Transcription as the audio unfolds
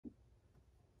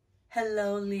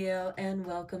Hello, Leo, and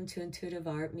welcome to Intuitive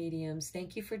Art Mediums.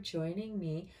 Thank you for joining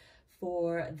me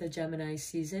for the Gemini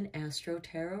season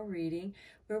Astro-Tarot Reading,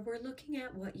 where we're looking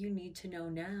at what you need to know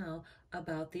now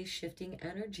about these shifting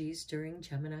energies during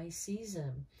Gemini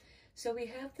season. So we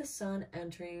have the Sun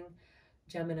entering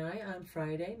Gemini on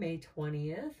Friday, May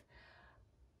 20th,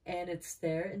 and it's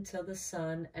there until the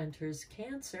Sun enters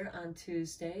Cancer on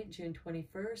Tuesday, June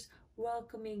 21st,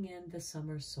 welcoming in the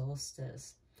summer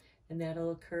solstice. And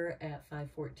that'll occur at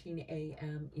 5:14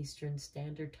 a.m. Eastern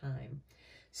Standard Time.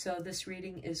 So this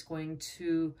reading is going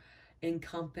to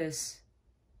encompass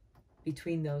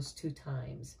between those two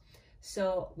times.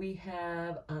 So we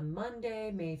have on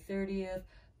Monday, May 30th,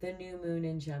 the new moon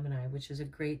in Gemini, which is a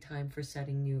great time for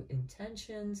setting new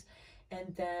intentions.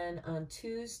 And then on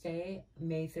Tuesday,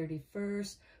 May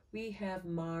 31st, we have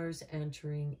Mars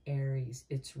entering Aries,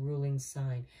 its ruling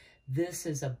sign. This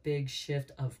is a big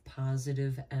shift of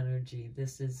positive energy.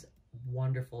 This is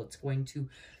wonderful. It's going to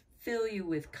fill you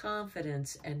with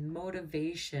confidence and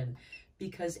motivation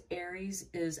because Aries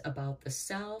is about the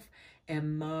self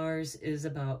and Mars is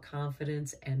about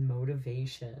confidence and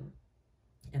motivation.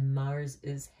 And Mars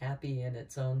is happy in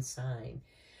its own sign.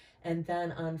 And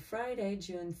then on Friday,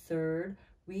 June 3rd,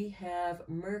 we have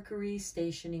Mercury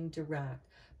stationing direct,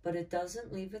 but it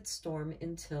doesn't leave its storm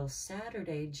until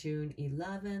Saturday, June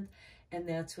 11th, and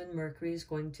that's when Mercury is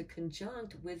going to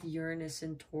conjunct with Uranus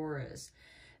and Taurus.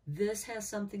 This has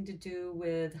something to do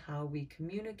with how we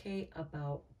communicate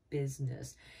about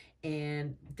business.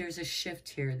 And there's a shift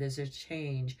here, there's a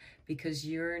change, because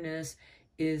Uranus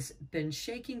has been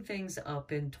shaking things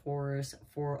up in Taurus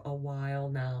for a while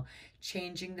now,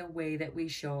 changing the way that we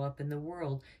show up in the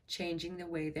world, changing the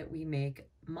way that we make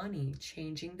money,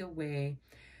 changing the way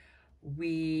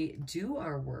we do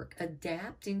our work,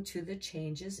 adapting to the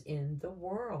changes in the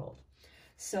world.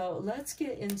 So let's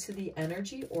get into the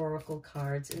energy oracle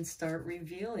cards and start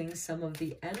revealing some of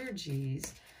the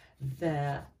energies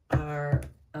that are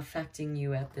affecting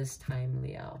you at this time,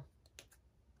 Leo.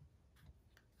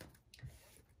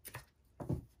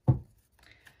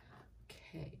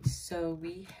 Okay, so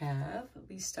we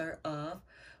start off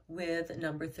with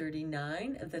number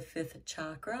 39, the 5th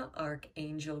chakra,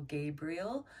 Archangel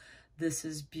Gabriel. This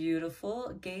is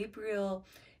beautiful. Gabriel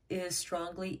is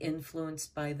strongly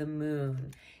influenced by the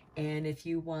moon. And if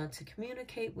you want to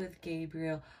communicate with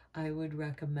Gabriel, I would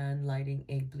recommend lighting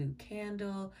a blue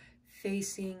candle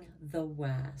facing the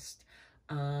west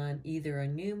on either a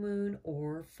new moon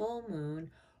or full moon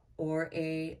or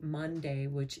a Monday,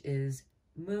 which is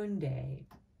Moon Day.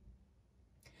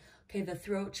 Okay, the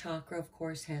throat chakra, of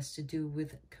course, has to do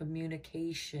with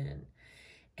communication.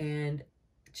 And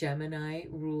Gemini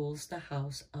rules the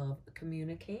house of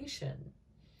communication.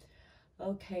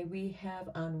 Okay, we have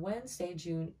on Wednesday,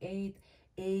 June 8th,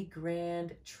 a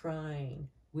grand trine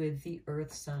with the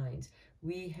earth signs.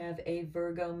 We have a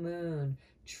Virgo moon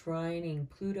trining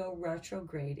Pluto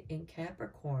retrograde in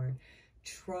Capricorn,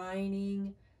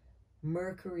 trining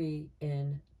Mercury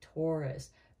in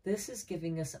Taurus. This is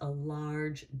giving us a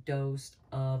large dose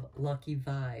of lucky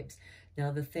vibes. Now,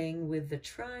 the thing with the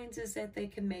trines is that they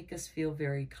can make us feel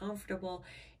very comfortable,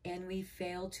 and we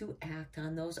fail to act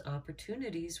on those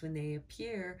opportunities when they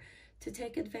appear to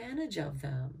take advantage of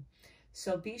them.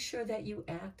 So be sure that you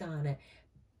act on it.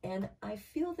 And I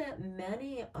feel that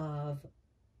many of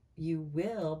you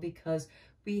will, because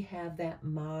we have that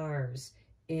Mars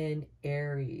in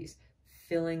Aries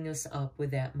filling us up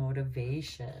with that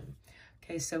motivation.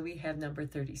 Okay, so we have number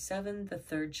 37, the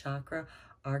 3rd chakra,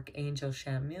 Archangel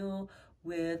Chamuel,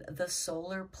 with the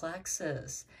solar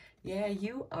plexus. Yeah,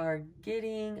 you are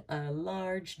getting a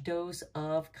large dose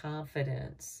of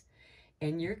confidence,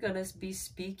 and you're going to be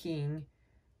speaking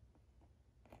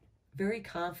very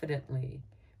confidently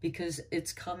because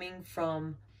it's coming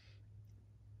from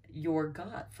your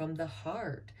gut, from the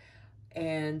heart.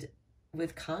 And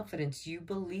with confidence, you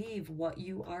believe what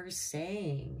you are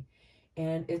saying,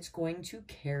 and it's going to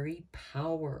carry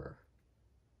power.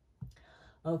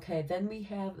 Okay, then we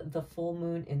have the full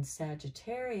moon in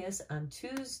Sagittarius on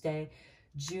Tuesday,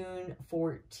 June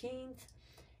 14th,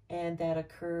 and that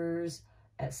occurs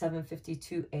at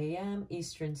 7:52 a.m.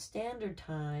 Eastern Standard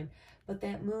Time, but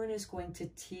that moon is going to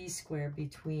T-square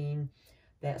between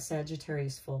that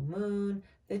Sagittarius full moon,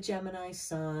 the Gemini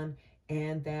sun,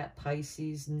 and that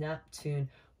Pisces Neptune,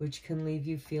 which can leave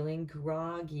you feeling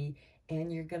groggy,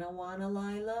 and you're going to want to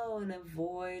lie low and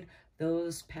avoid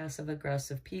those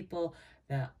passive-aggressive people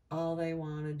that all they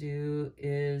want to do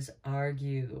is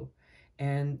argue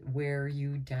and wear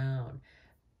you down.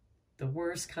 The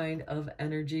worst kind of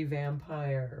energy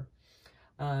vampire.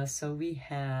 So we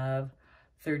have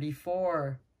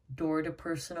 34, door to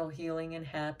personal healing and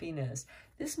happiness.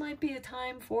 This might be a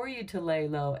time for you to lay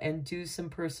low and do some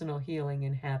personal healing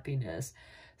and happiness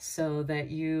so that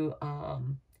you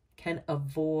can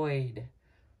avoid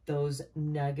those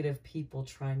negative people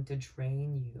trying to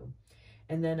drain you.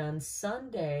 And then on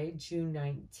Sunday, June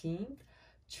 19th,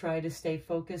 try to stay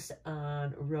focused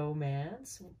on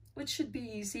romance, which should be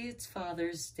easy. It's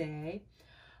Father's Day.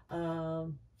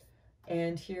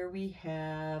 And here we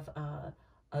have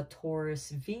a Taurus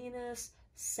Venus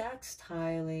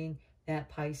sextiling that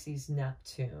Pisces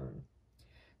Neptune.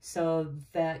 So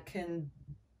that can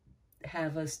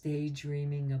have us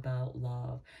daydreaming about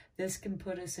love. This can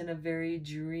put us in a very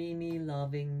dreamy,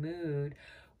 loving mood,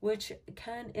 which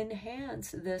can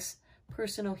enhance this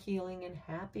personal healing and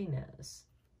happiness,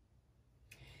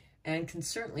 and can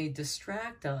certainly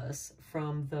distract us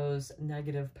from those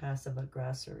negative passive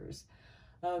aggressors.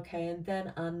 Okay, and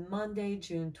then on Monday,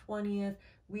 June 20th,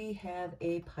 we have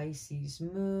a Pisces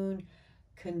moon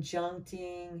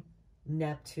conjuncting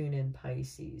Neptune in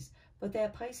Pisces. But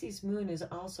that Pisces moon is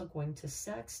also going to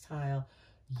sextile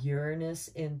Uranus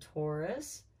in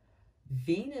Taurus,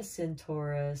 Venus in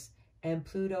Taurus, and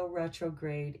Pluto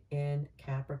retrograde in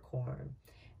Capricorn.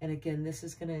 And again, this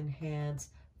is going to enhance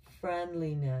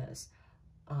friendliness,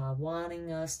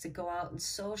 wanting us to go out and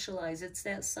socialize. It's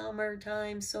that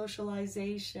summertime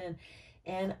socialization,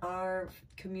 and our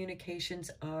communications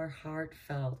are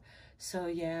heartfelt. So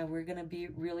yeah, we're going to be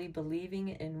really believing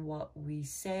in what we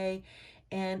say,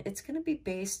 and it's going to be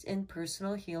based in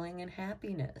personal healing and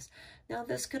happiness. Now,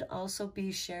 this could also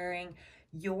be sharing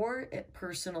your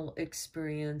personal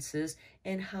experiences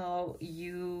and how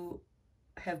you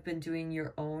have been doing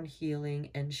your own healing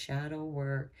and shadow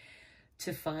work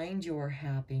to find your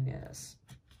happiness.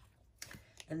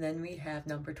 And then we have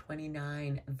number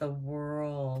 29, the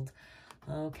World.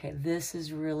 Okay, this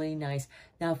is really nice.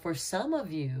 Now, for some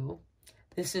of you,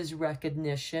 this is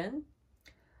recognition.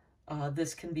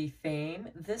 This can be fame.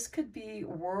 This could be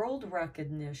world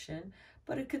recognition,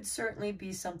 but it could certainly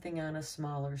be something on a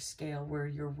smaller scale where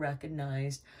you're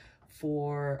recognized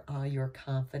for your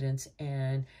confidence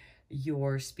and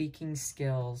your speaking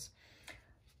skills,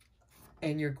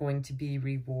 and you're going to be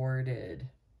rewarded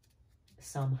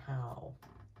somehow.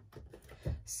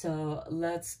 So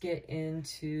let's get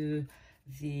into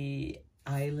the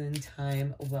Island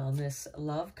Time Wellness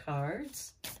Love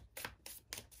cards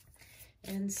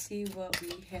and see what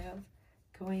we have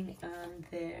going on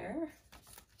there.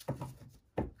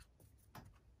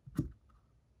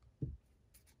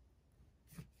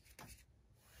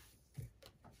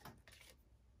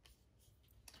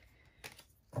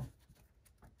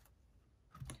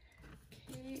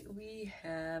 Okay, we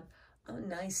have a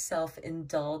nice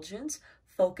self-indulgence,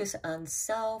 focus on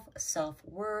self,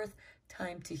 self-worth,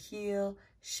 time to heal,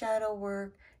 shadow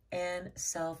work, and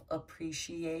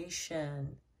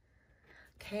self-appreciation.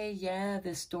 Okay, yeah,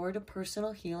 this door to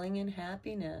personal healing and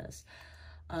happiness.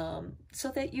 So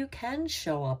that you can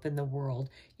show up in the world.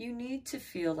 You need to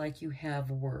feel like you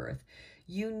have worth.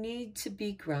 You need to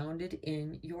be grounded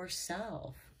in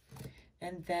yourself.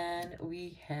 And then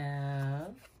we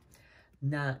have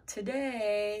not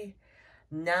today,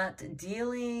 not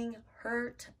dealing,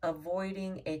 hurt,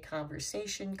 avoiding a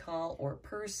conversation, call, or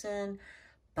person,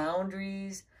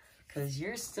 boundaries, because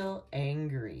you're still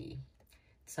angry.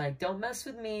 It's like, don't mess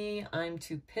with me. I'm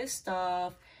too pissed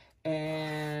off,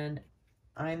 and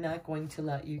I'm not going to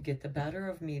let you get the better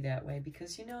of me that way.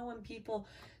 Because, you know, when people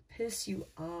piss you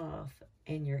off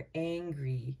and you're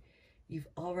angry, you've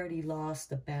already lost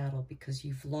the battle because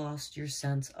you've lost your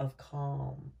sense of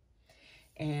calm.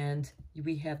 And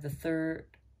we have the third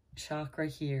chakra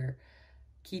here.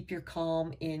 Keep your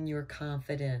calm in your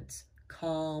confidence.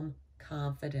 Calm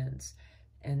confidence.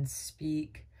 And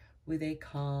speak with a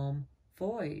calm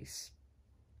voice.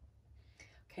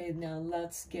 Okay, now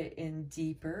let's get in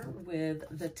deeper with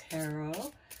the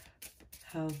tarot,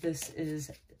 how this is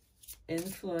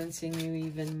influencing you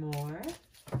even more.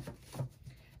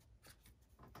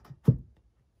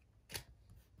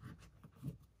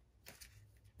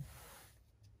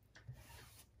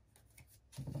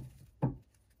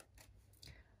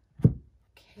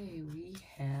 Okay, we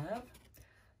have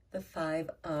the Five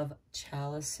of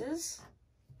Chalices.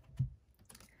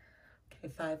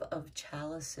 Okay, Five of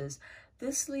Chalices.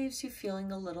 This leaves you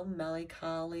feeling a little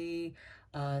melancholy,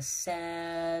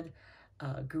 sad,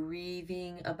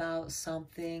 grieving about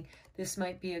something. This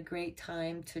might be a great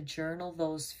time to journal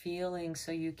those feelings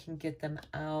so you can get them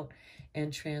out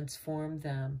and transform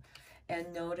them.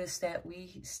 And notice that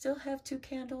we still have 2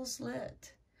 candles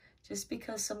lit. Just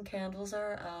because some candles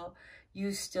are out,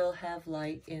 you still have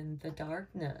light in the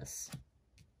darkness.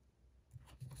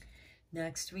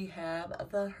 Next, we have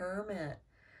the Hermit.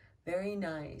 Very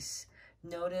nice.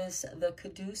 Notice the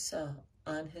caduceus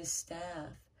on his staff.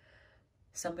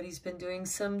 Somebody's been doing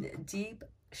some deep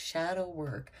shadow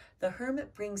work. The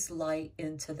Hermit brings light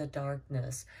into the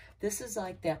darkness. This is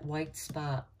like that white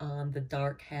spot on the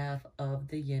dark half of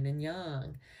the yin and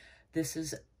yang. This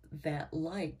is that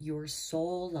light, your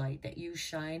soul light, that you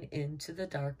shine into the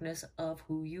darkness of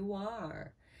who you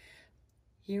are.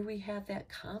 Here we have that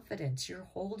confidence. You're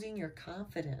holding your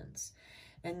confidence.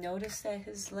 And notice that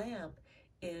his lamp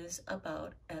is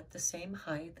about at the same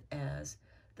height as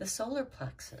the solar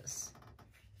plexus.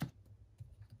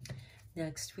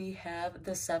 Next, we have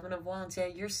the Seven of Wands. Yeah,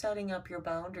 you're setting up your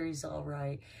boundaries all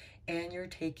right, and you're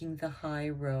taking the high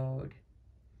road.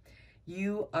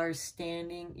 You are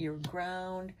standing your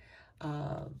ground.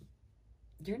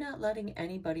 You're not letting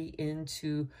anybody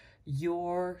into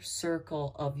your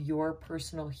circle of your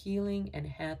personal healing and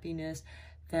happiness.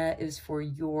 That is for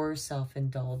your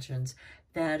self-indulgence.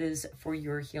 That is for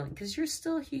your healing, because you're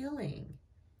still healing.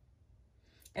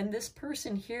 And this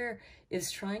person here is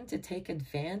trying to take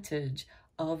advantage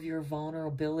of your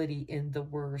vulnerability in the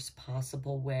worst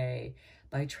possible way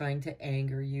by trying to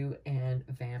anger you and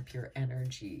vamp your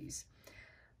energies.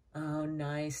 Oh,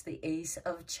 nice. The Ace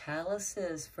of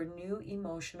Chalices for new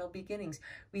emotional beginnings.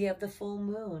 We have the full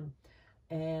moon,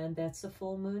 and that's the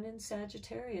full moon in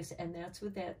Sagittarius, and that's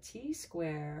with that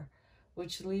T-square,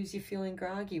 which leaves you feeling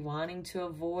groggy, wanting to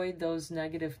avoid those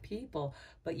negative people,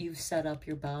 but you've set up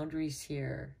your boundaries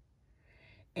here.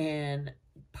 And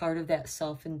part of that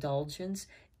self-indulgence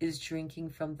is drinking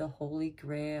from the Holy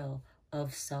Grail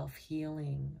of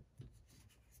self-healing.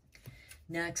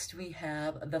 Next, we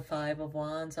have the Five of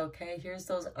Wands. Okay, here's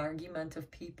those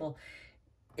argumentative people.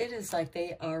 It is like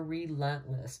they are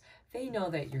relentless. They know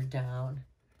that you're down,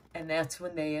 and that's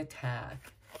when they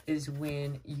attack, is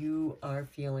when you are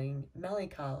feeling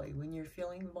melancholy, when you're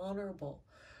feeling vulnerable.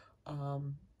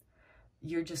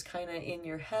 You're just kind of in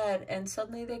your head, and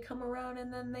suddenly they come around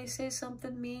and then they say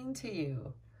something mean to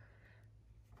you.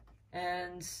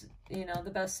 And, you know,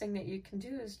 the best thing that you can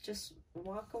do is just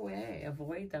walk away,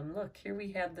 avoid them. Look, here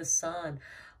we have the sun.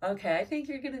 Okay, I think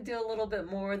you're going to do a little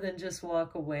bit more than just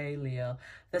walk away, Leo.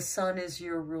 The sun is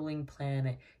your ruling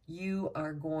planet. You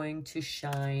are going to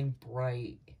shine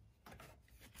bright.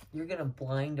 You're going to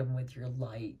blind them with your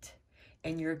light.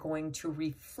 And you're going to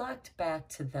reflect back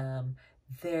to them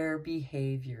their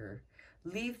behavior.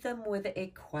 Leave them with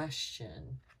a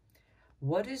question.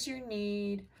 What is your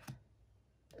need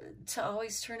to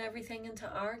always turn everything into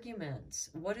arguments?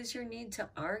 What is your need to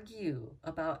argue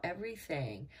about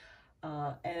everything?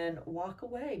 And walk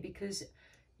away, because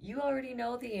you already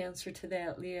know the answer to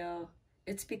that, Leo.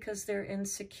 It's because they're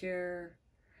insecure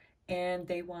and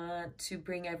they want to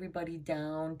bring everybody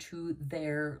down to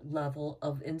their level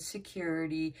of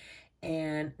insecurity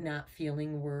and not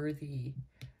feeling worthy.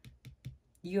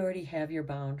 You already have your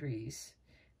boundaries.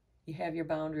 You have your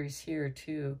boundaries here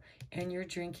too. And you're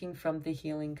drinking from the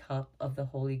healing cup of the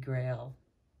Holy Grail.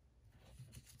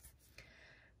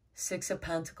 Six of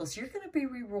Pentacles. You're going to be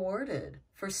rewarded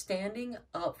for standing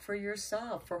up for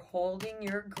yourself, for holding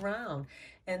your ground.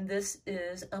 And this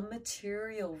is a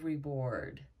material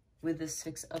reward with the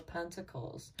Six of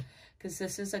Pentacles, because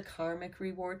this is a karmic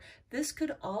reward. This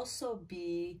could also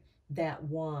be that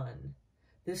one.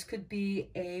 This could be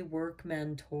a work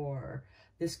mentor.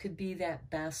 This could be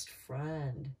that best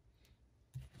friend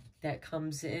that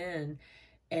comes in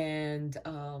and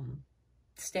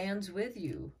stands with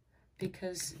you,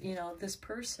 because, you know, this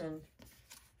person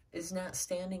is not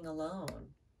standing alone.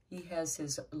 He has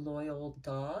his loyal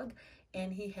dog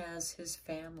and he has his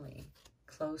family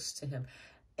close to him.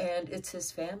 And it's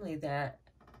his family that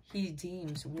he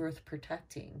deems worth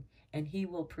protecting, and he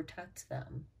will protect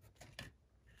them.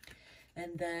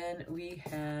 And then we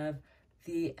have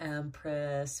the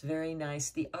Empress. Very nice.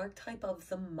 The archetype of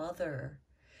the mother.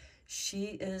 She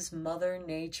is Mother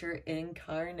Nature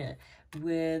incarnate,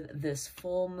 with this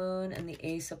full moon and the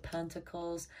Ace of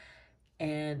Pentacles,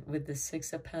 and with the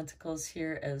Six of Pentacles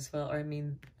here as well. Or I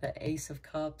mean the Ace of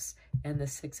Cups and the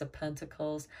Six of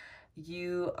Pentacles.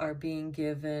 You are being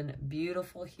given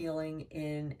beautiful healing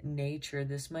in nature.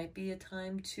 This might be a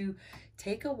time to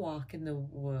take a walk in the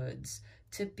woods,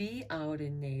 to be out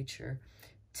in nature,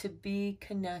 to be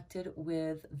connected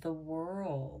with the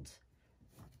world.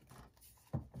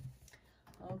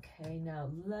 Okay, now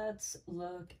let's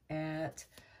look at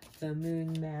the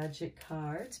Moon Magic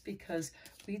cards, because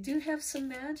we do have some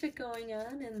magic going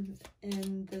on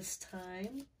in this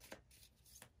time.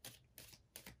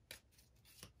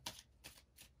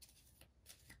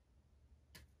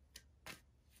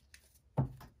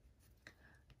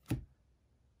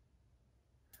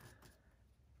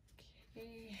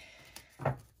 Okay.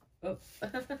 Oh,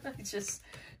 I just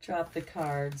dropped the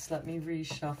cards. Let me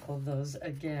reshuffle those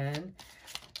again.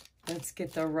 Let's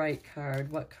get the right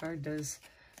card. What card does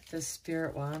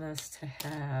Spirit want us to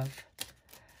have?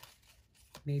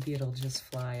 Maybe it'll just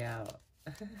fly out.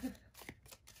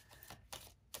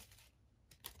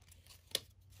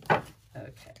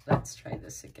 Okay, let's try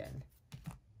this again.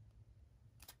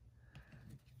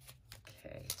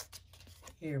 Okay,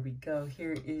 here we go.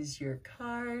 Here is your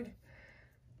card.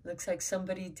 Looks like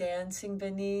somebody dancing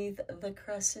beneath the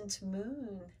crescent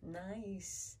moon.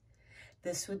 Nice.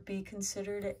 This would be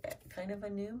considered kind of a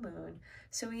new moon.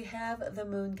 So we have the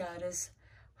moon goddess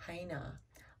Haina.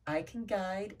 I can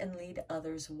guide and lead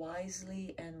others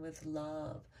wisely and with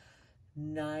love.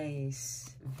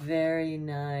 Nice. Very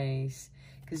nice.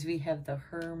 Because we have the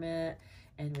Hermit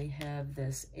and we have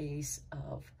this Ace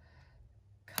of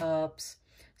Cups.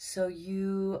 So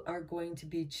you are going to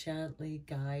be gently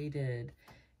guided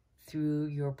through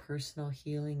your personal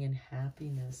healing and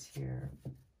happiness here.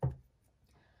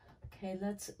 Okay,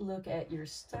 let's look at your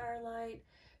starlight,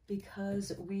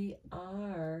 because we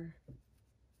are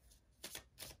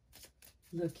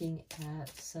looking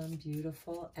at some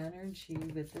beautiful energy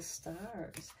with the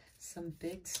stars, some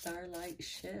big starlight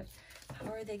shift.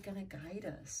 How are they going to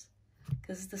guide us?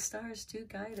 Because the stars do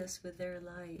guide us with their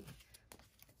light.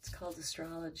 It's called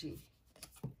astrology.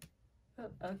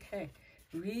 Oh, okay.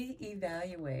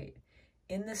 Reevaluate.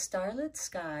 In the starlit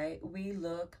sky, we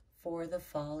look for the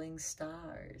falling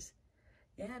stars.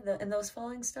 Yeah, and those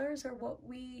falling stars are what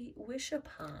we wish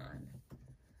upon.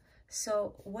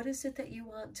 So what is it that you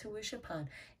want to wish upon?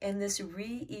 And this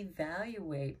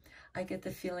reevaluate, I get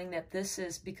the feeling that this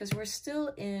is because we're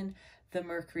still in the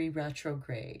Mercury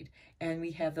retrograde, and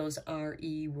we have those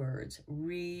RE words,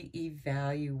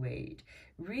 reevaluate.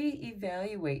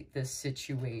 Reevaluate this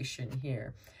situation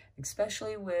here,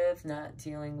 especially with not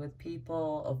dealing with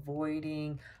people,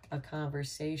 avoiding a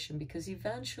conversation, because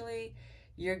eventually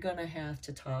you're going to have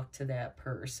to talk to that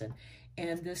person.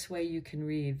 And this way you can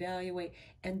reevaluate,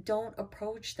 and don't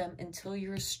approach them until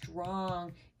you're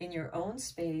strong in your own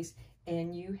space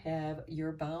and you have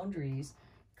your boundaries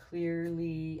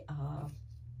clearly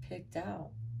picked out.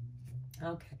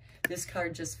 Okay, this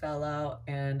card just fell out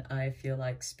and I feel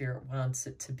like Spirit wants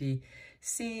it to be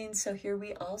seen. So here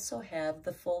we also have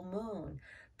the full moon.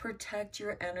 Protect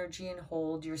your energy and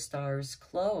hold your stars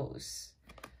close.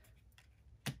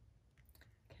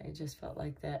 Okay, I just felt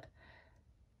like that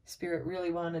Spirit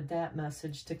really wanted that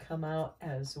message to come out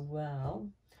as well.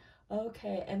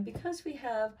 Okay, and because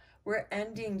we're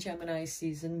ending Gemini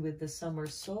season with the summer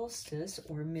solstice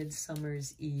or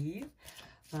midsummer's eve,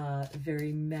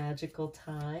 very magical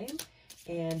time,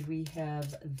 and we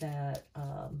have that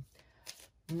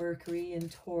Mercury in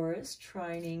Taurus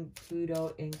trining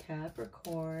Pluto in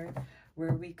Capricorn,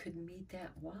 where we could meet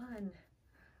that one.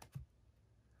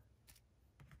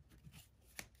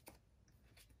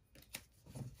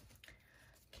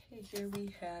 Okay, here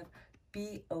we have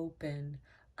be open.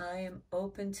 I am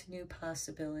open to new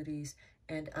possibilities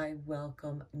and I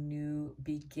welcome new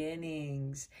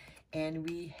beginnings. And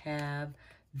we have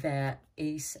that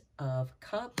Ace of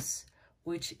Cups,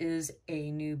 which is a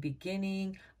new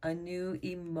beginning, a new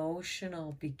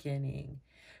emotional beginning.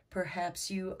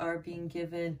 Perhaps you are being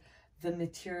given the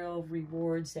material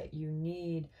rewards that you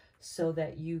need so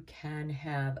that you can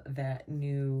have that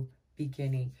new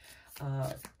beginning.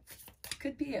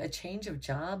 Could be a change of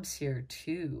jobs here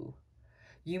too.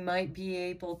 You might be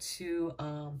able to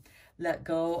let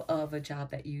go of a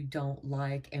job that you don't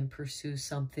like and pursue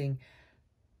something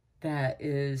that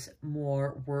is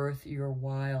more worth your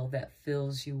while, that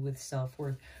fills you with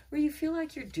self-worth, where you feel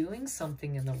like you're doing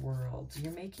something in the world.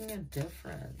 You're making a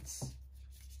difference.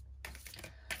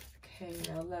 Okay,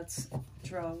 now let's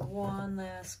draw one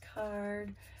last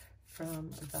card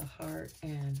from the heart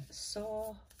and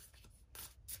soul.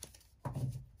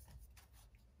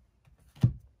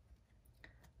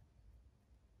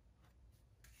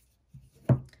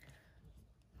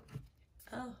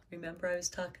 Oh, remember I was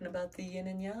talking about the yin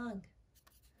and yang.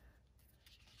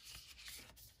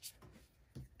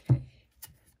 Okay,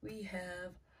 we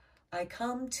have, I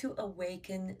come to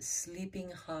awaken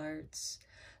sleeping hearts.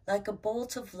 Like a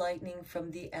bolt of lightning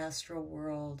from the astral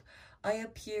world, I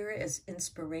appear as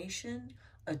inspiration,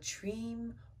 a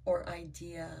dream, or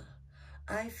idea.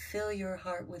 I fill your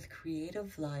heart with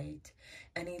creative light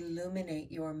and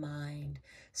illuminate your mind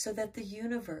so that the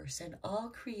universe and all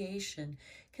creation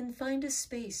can find a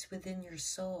space within your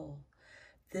soul.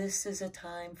 This is a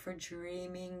time for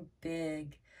dreaming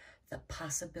big. The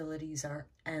possibilities are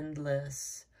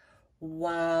endless.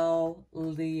 Wow,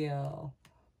 Leo.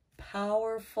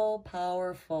 powerful,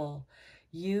 powerful.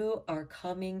 You are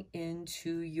coming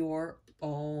into your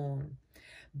own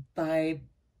by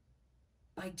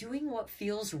doing what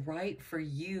feels right for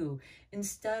you,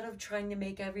 instead of trying to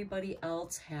make everybody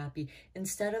else happy,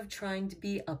 instead of trying to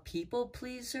be a people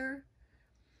pleaser.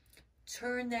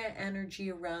 Turn that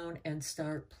energy around and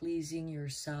start pleasing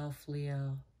yourself,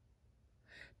 Leo.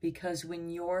 Because when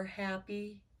you're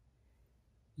happy,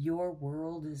 your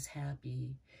world is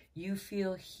happy. You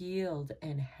feel healed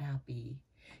and happy.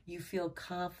 You feel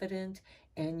confident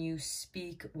and you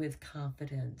speak with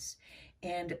confidence.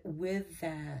 And with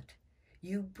that,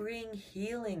 you bring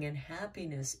healing and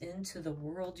happiness into the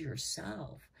world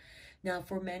yourself. Now,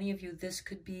 for many of you, this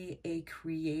could be a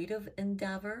creative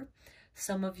endeavor.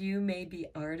 Some of you may be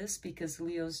artists, because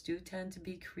Leos do tend to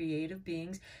be creative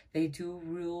beings. They do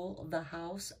rule the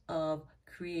house of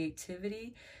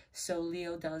creativity. So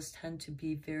Leo does tend to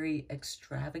be very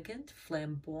extravagant,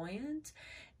 flamboyant,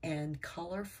 and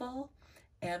colorful,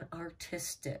 and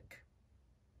artistic.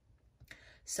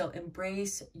 So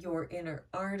embrace your inner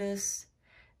artist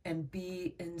and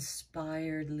be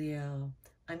inspired, Leo.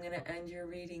 I'm going to end your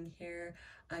reading here.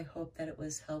 I hope that it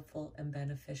was helpful and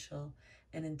beneficial.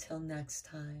 And until next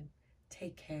time,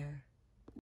 take care.